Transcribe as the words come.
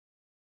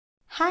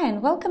Hi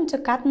and welcome to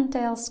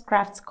Cottontail's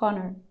Crafts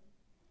Corner.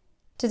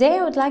 Today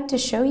I would like to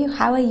show you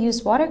how I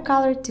use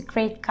watercolor to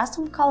create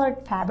custom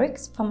colored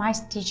fabrics for my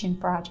stitching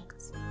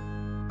projects.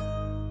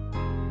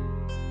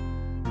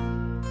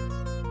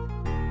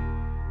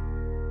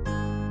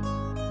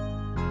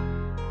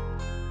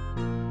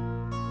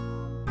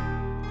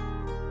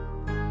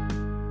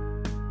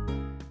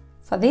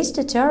 For this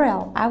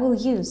tutorial I will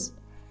use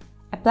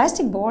a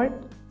plastic board.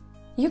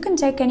 You can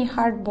take any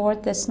hard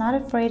board that's not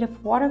afraid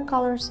of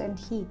watercolors and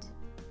heat.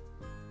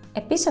 A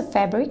piece of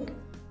fabric,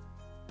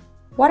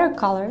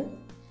 watercolor,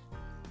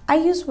 I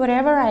use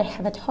whatever I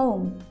have at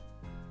home.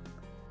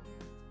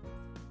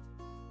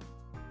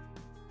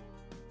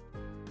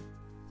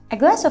 A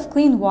glass of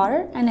clean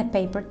water and a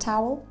paper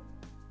towel,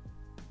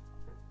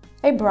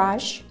 a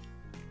brush,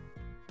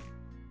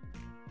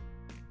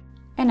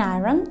 an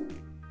iron,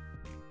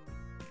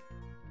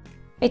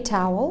 a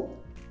towel,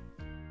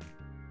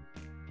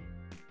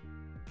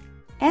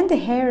 and a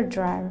hair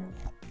dryer.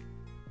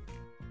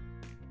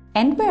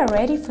 And we are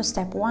ready for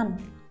step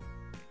 1.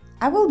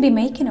 I will be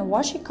making a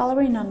washi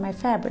coloring on my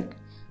fabric,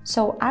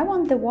 so I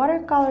want the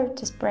watercolor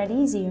to spread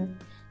easier.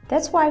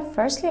 That's why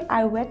firstly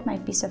I wet my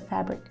piece of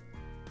fabric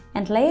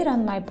and lay it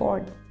on my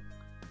board.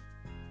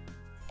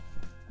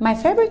 My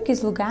fabric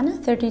is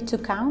Lugana 32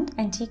 count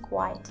antique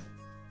white.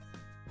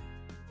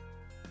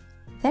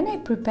 Then I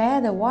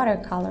prepare the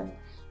watercolor,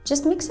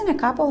 just mixing a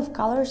couple of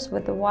colors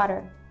with the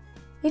water.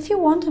 If you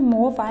want a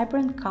more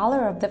vibrant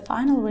color of the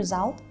final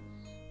result,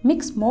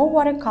 mix more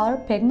watercolor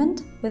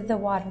pigment with the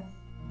water.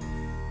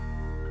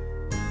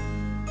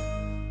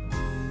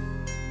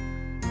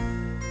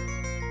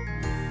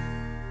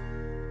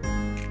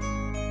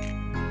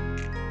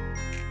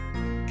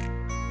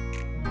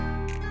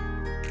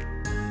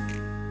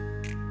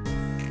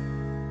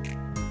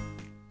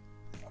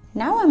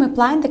 Now I'm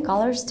applying the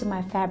colors to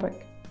my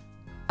fabric.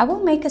 I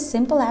will make a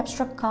simple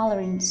abstract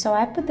coloring, so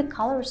I put the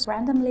colors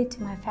randomly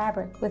to my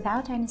fabric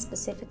without any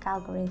specific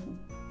algorithm.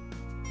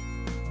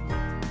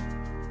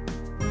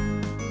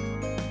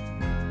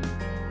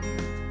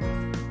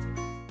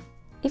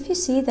 If you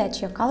see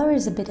that your color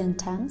is a bit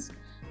intense,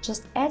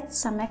 just add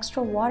some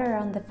extra water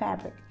on the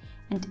fabric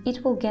and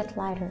it will get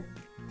lighter.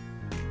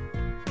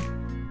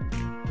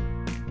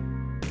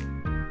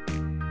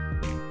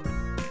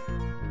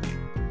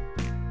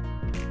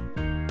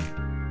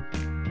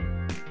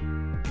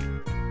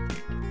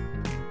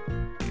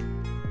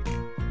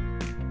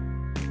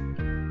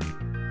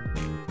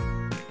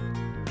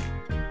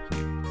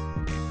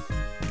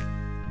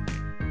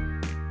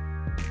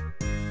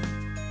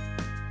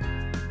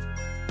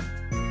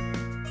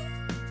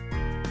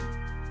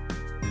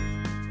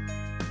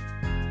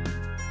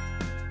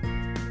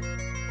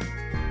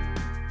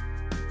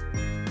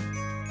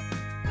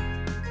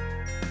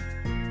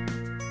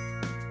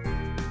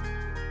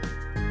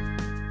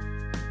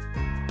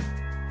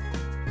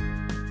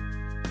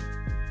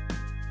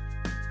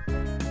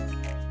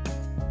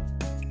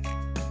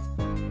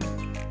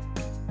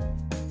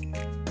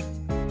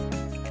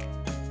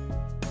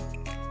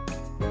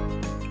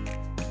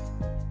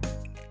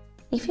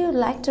 If you would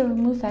like to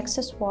remove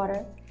excess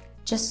water,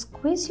 just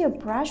squeeze your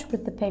brush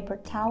with the paper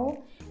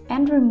towel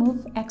and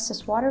remove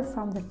excess water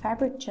from the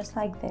fabric just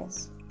like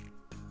this.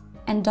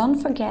 And don't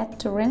forget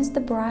to rinse the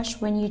brush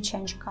when you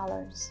change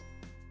colors.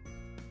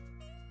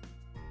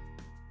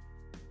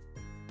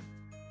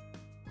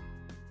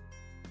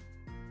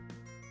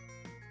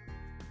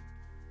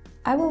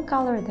 I will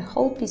color the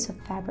whole piece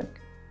of fabric.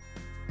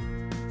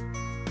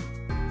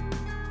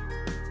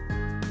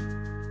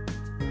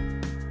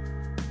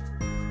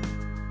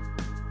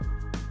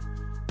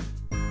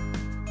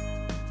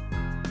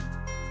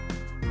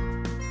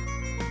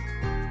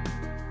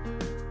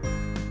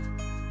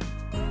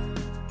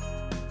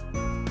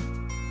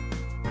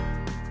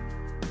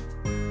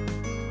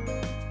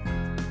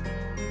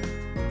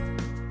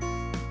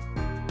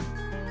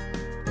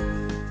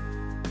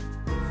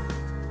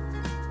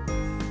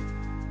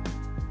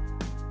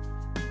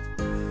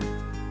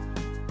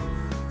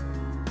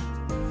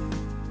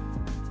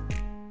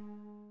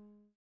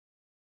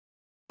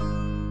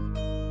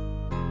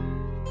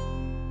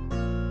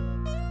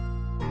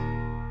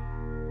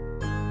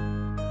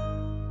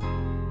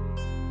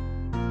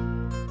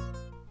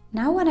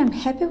 Now when I'm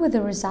happy with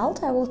the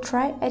result, I will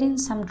try adding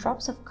some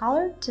drops of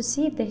color to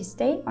see if they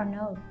stay or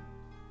no.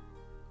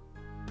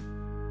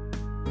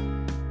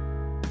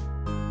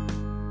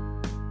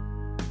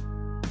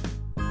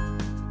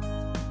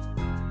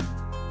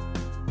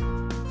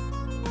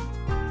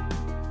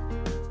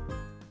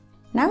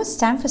 Now it's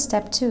time for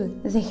step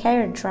 2, the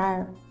hair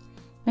dryer.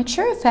 Make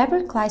sure your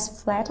fabric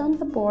lies flat on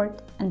the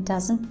board and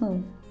doesn't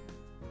move.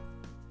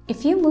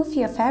 If you move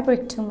your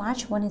fabric too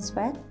much when it's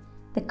wet,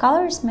 the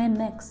colors may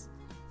mix,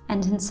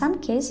 and in some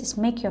cases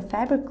make your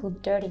fabric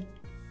look dirty.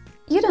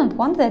 You don't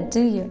want that,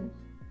 do you?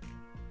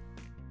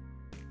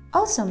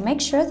 Also,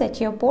 make sure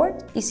that your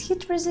board is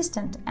heat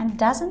resistant and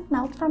doesn't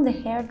melt from the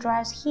hair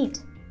dryer's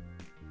heat.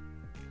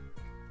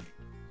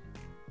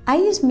 I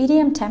use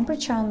medium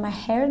temperature on my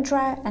hair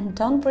dryer and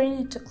don't bring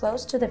it too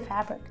close to the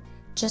fabric.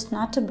 just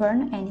not to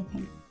burn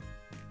anything.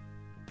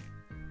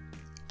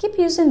 Keep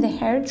using the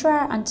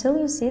hairdryer until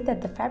you see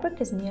that the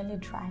fabric is nearly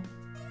dry.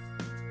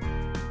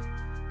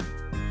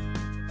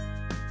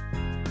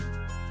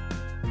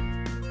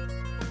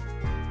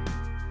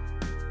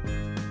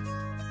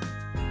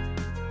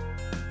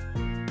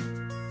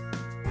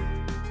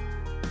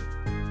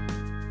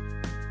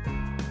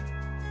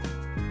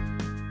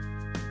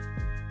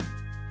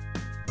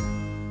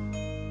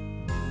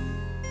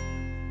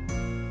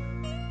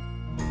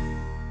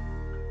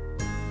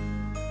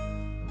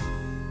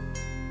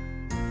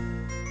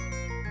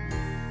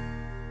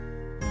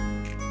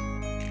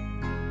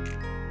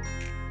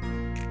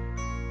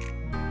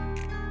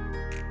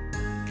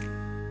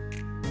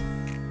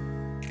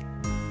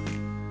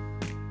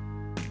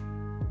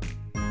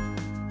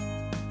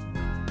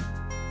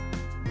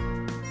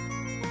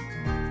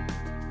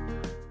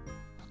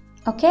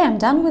 Okay, I'm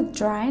done with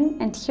drying,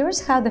 and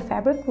here's how the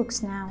fabric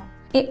looks now.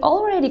 It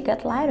already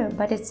got lighter,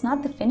 but it's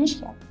not the finish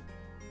yet.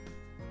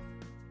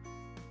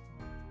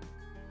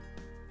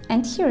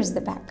 And here's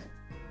the back.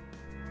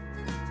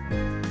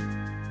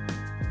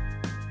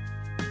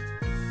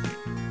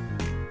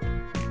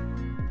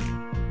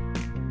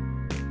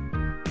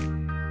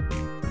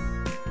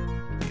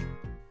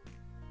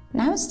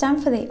 Now it's time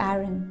for the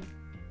iron.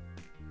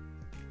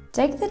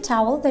 Take the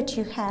towel that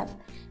you have.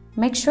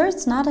 Make sure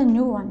it's not a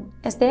new one,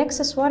 as the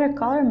excess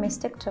watercolor may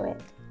stick to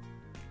it.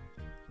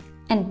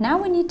 And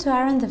now we need to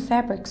iron the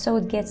fabric so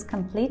it gets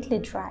completely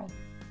dry.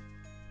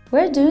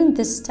 We're doing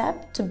this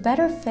step to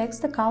better fix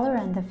the color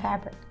and the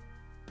fabric.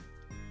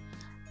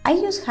 I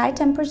use high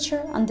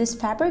temperature on this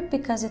fabric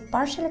because it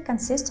partially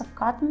consists of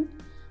cotton,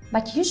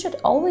 but you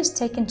should always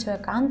take into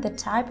account the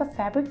type of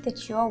fabric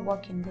that you are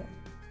working with.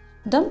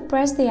 Don't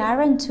press the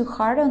iron too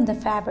hard on the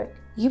fabric.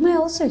 You may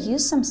also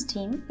use some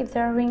steam if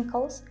there are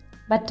wrinkles,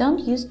 but don't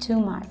use too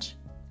much.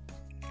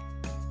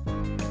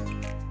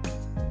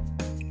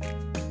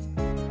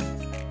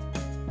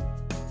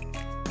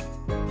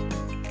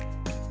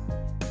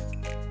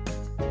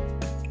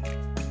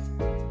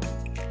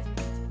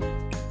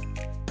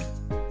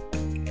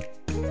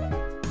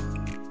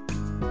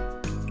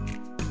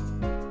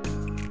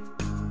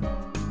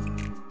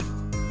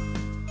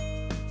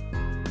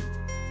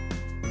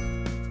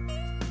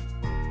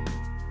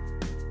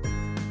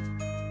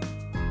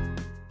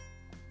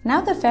 Now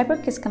the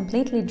fabric is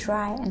completely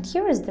dry, and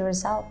here is the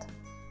result.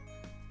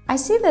 I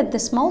see that the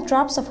small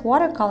drops of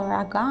watercolor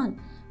are gone,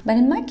 but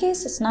in my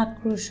case it's not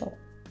crucial.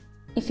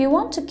 If you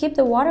want to keep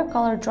the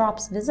watercolor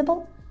drops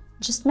visible,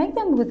 just make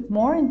them with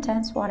more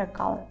intense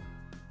watercolor.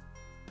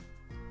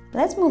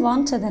 Let's move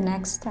on to the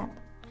next step.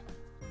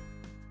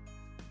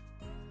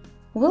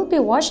 We'll be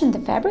washing the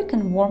fabric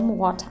in warm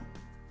water.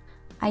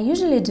 I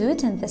usually do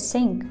it in the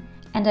sink,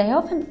 and I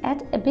often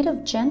add a bit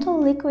of gentle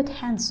liquid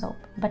hand soap,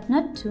 but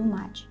not too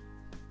much.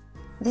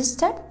 This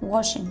step,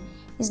 washing,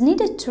 is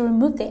needed to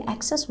remove the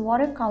excess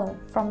watercolor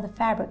from the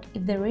fabric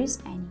if there is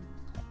any.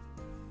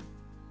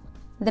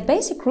 The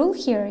basic rule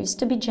here is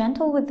to be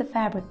gentle with the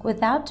fabric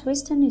without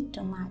twisting it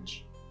too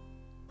much.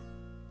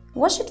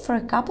 Wash it for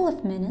a couple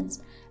of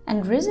minutes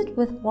and rinse it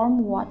with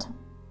warm water.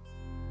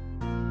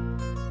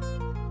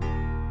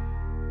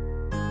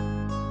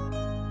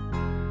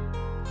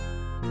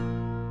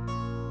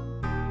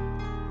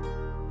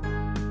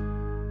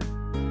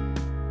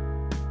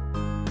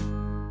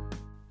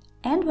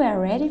 And we are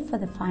ready for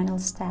the final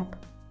step.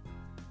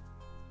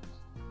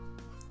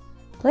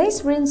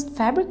 Place rinsed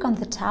fabric on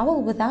the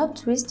towel without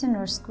twisting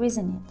or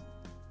squeezing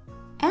it.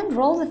 And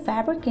roll the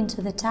fabric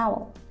into the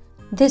towel.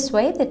 This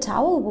way the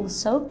towel will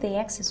soak the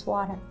excess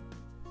water.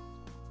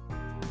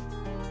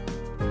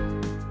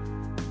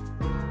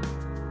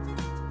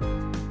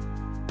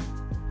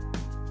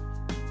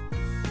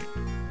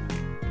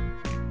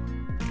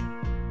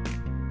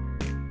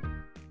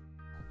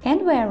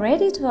 And we are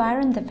ready to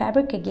iron the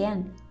fabric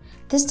again.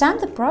 This time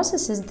the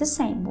process is the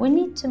same. We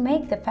need to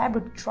make the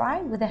fabric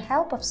dry with the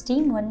help of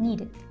steam when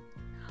needed.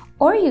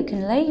 Or you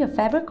can lay your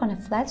fabric on a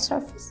flat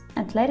surface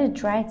and let it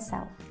dry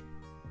itself.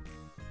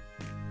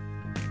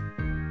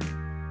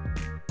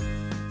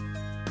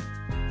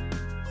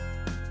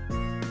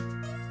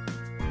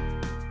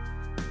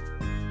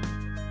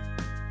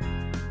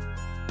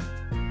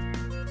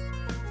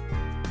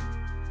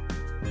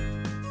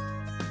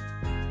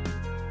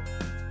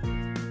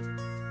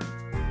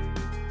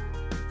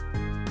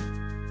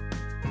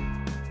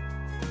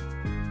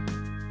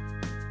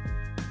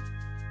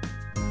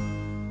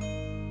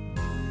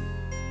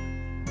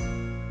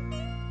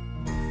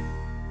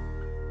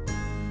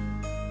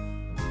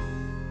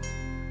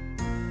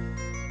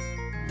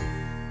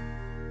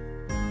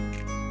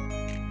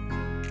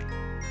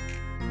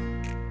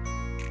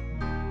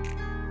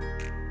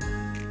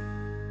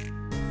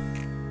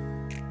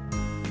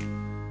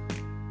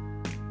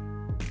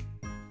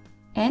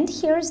 And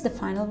here's the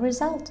final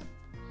result.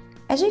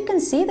 As you can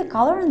see, the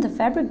color on the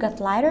fabric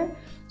got lighter,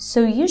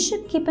 so you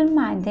should keep in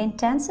mind the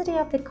intensity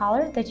of the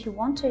color that you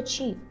want to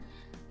achieve,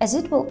 as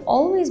it will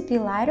always be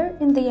lighter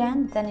in the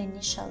end than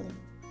initially.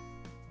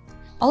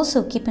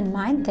 Also keep in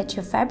mind that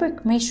your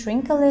fabric may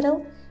shrink a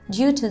little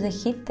due to the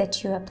heat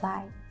that you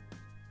apply.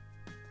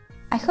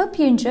 I hope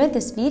you enjoyed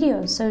this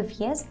video, so if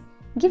yes,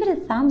 give it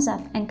a thumbs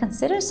up and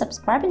consider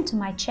subscribing to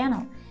my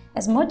channel,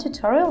 as more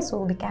tutorials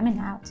will be coming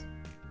out.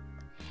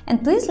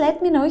 And please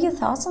let me know your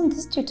thoughts on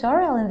this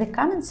tutorial in the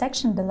comment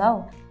section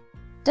below.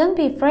 Don't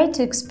be afraid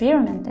to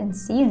experiment, and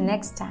see you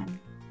next time!